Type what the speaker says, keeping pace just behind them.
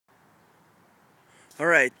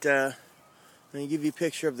Alright, let me give you a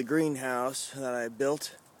picture of the greenhouse that I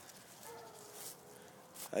built.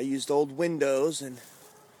 I used old windows, and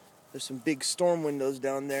there's some big storm windows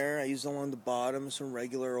down there. I used them on the bottom, some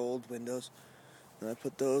regular old windows. And I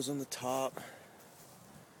put those on the top.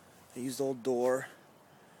 I used old door.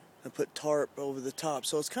 I put tarp over the top.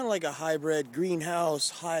 So it's kind of like a hybrid greenhouse,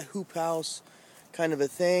 high hoop house kind of a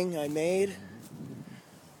thing I made.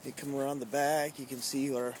 You come around the back, you can see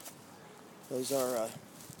where those are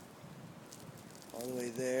all the way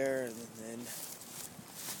there, and then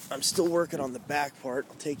I'm still working on the back part.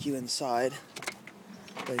 I'll take you inside.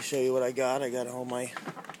 Let me show you what I got. I got all my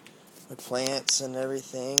plants and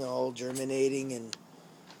everything all germinating, and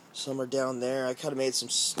some are down there. I kind of made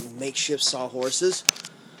some makeshift sawhorses,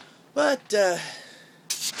 but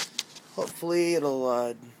hopefully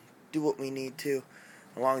it'll do what we need to.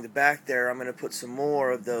 Along the back there, I'm going to put some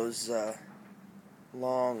more of those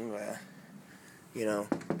long,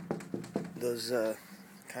 those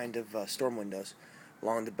kind of storm windows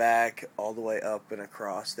along the back, all the way up and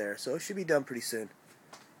across there. So it should be done pretty soon.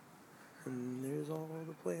 And there's all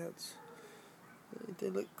the plants. They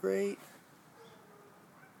look great.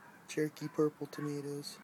 Cherokee purple tomatoes.